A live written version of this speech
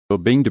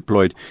being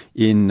deployed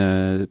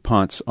in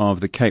parts of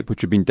the Cape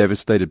which have been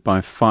devastated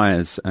by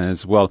fires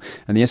as well.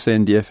 And the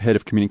SANDF Head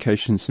of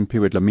Communications,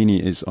 Simphiwe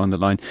Dlamini, is on the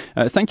line.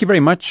 Thank you very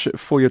much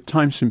for your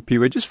time,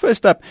 Simphiwe. Just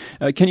first up,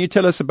 can you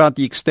tell us about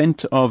the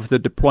extent of the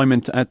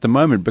deployment at the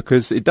moment?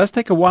 Because it does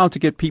take a while to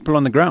get people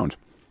on the ground.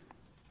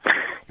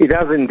 It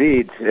does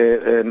indeed,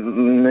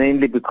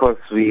 mainly because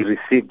we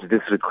received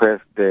this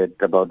request at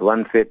about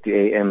 1:30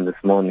 a.m. this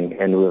morning,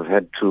 and we've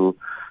had to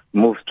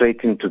move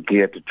straight into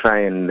gear to try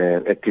and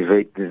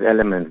activate these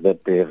elements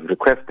that they have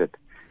requested.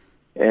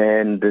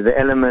 And the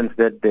elements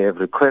that they have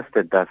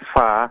requested thus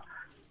far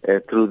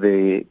through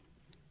the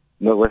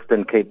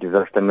Western Cape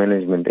Disaster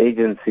Management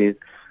Agencies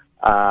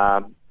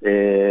are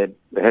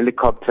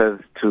helicopters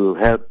to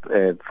help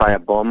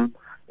waterbomb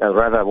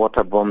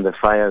the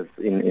fires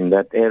in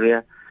that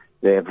area.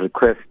 They have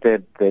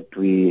requested that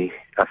we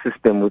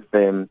assist them with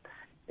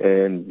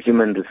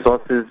human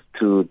resources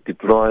to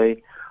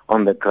deploy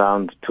on the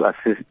ground to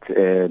assist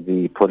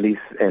the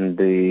police and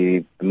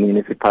the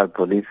municipal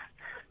police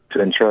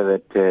to ensure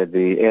that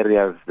the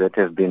areas that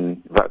have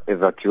been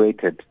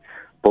evacuated,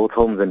 both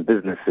homes and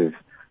businesses,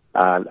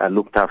 are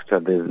looked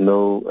after. There's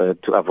no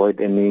to avoid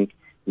any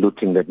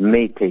looting that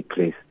may take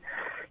place.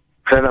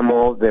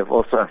 Furthermore, they've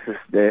also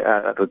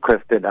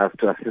requested us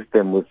to assist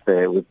them with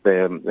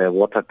the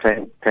water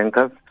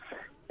tankers,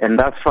 and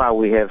thus far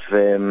we are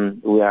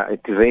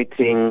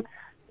activating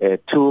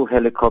 2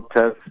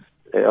 helicopters.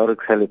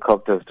 Oryx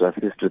helicopters to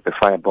assist with the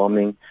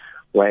firebombing.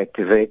 We're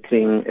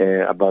activating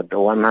about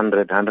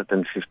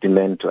 150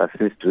 men to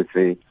assist with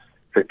the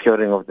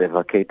securing of the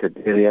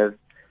evacuated areas,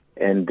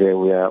 and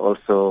we are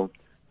also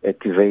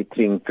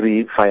activating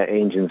 3 fire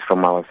engines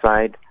from our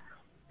side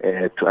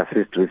to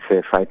assist with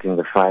fighting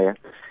the fire.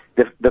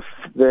 The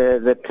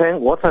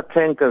water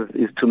tankers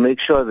is to make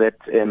sure that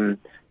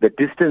the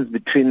distance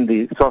between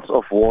the source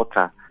of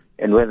water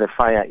and where the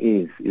fire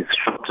is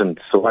shortened.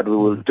 So what we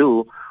will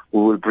do,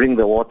 we will bring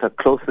the water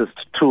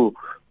closest to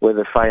where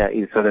the fire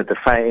is so that the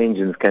fire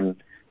engines can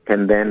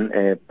then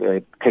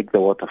take the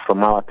water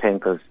from our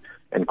tankers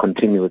and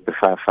continue with the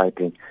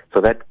firefighting.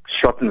 So that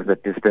shortens the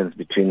distance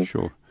between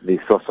the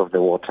source of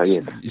the water,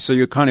 yes. So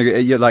you're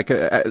like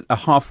a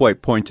halfway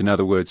point, in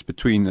other words,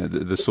 between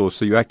the source.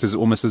 So you act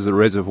almost as a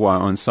reservoir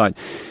on site.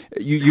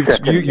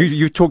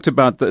 You've talked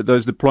about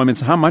those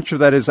deployments. How much of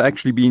that has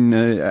actually been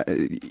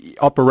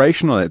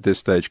operational at this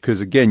stage?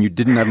 Because, again, you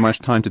didn't have much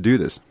time to do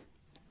this.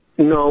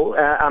 No,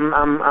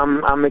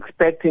 I'm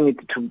expecting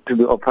it to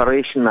be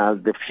operational.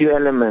 The few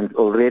elements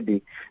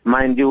already,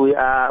 mind you, we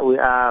are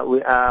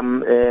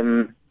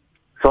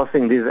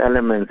sourcing these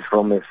elements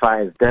from as far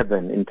as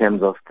Durban in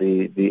terms of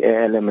the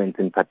air elements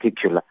in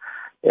particular.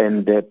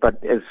 And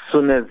but as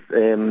soon as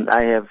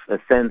I have a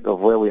sense of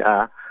where we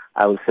are,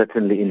 I will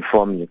certainly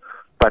inform you.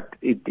 But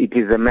it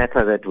is a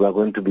matter that we are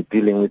going to be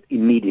dealing with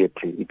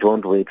immediately. It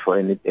won't wait for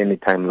any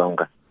time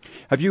longer.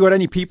 Have you got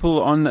any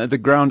people on the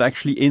ground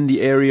actually in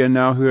the area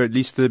now who are at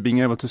least being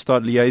able to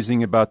start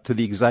liaising about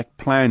the exact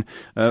plan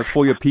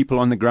for your people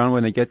on the ground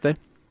when they get there?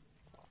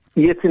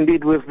 Yes,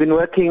 indeed. We've been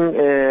working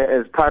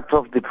as part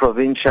of the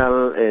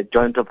Provincial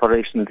Joint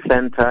Operations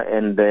Center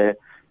and the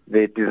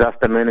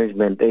Disaster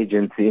Management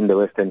Agency in the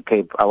Western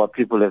Cape. Our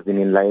people have been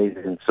in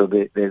liaison, so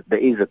there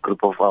is a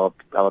group of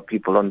our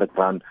people on the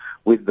ground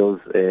with those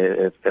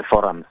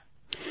forums.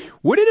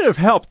 Would it have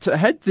helped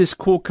had this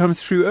call come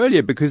through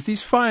earlier? Because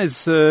these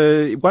fires,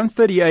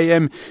 1:30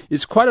 a.m.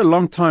 is quite a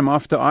long time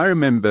after I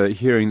remember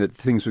hearing that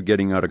things were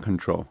getting out of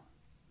control.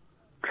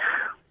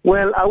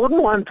 Well, I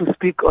wouldn't want to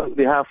speak on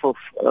behalf of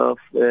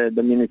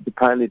the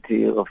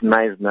municipality of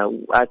Knysna.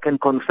 I can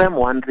confirm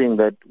one thing,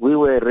 that we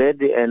were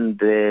ready and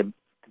at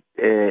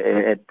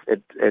a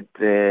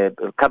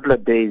couple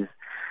of days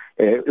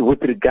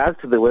with regards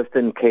to the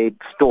Western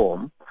Cape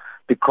storm,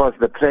 because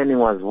the planning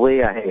was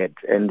way ahead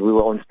and we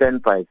were on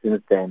standby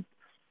since then.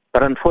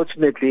 But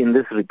unfortunately, in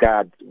this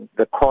regard,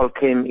 the call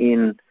came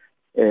in,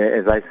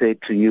 as I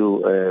said to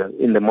you,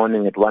 in the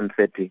morning at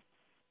 1:30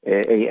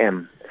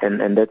 a.m.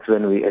 And that's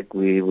when we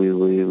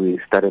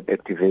started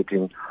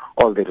activating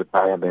all the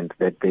requirements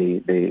that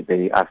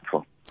they asked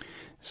for.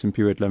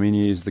 Simphiwe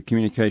Dlamini is the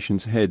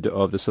communications head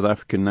of the South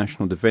African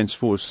National Defence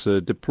Force,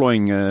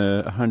 deploying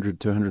 100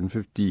 to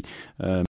 150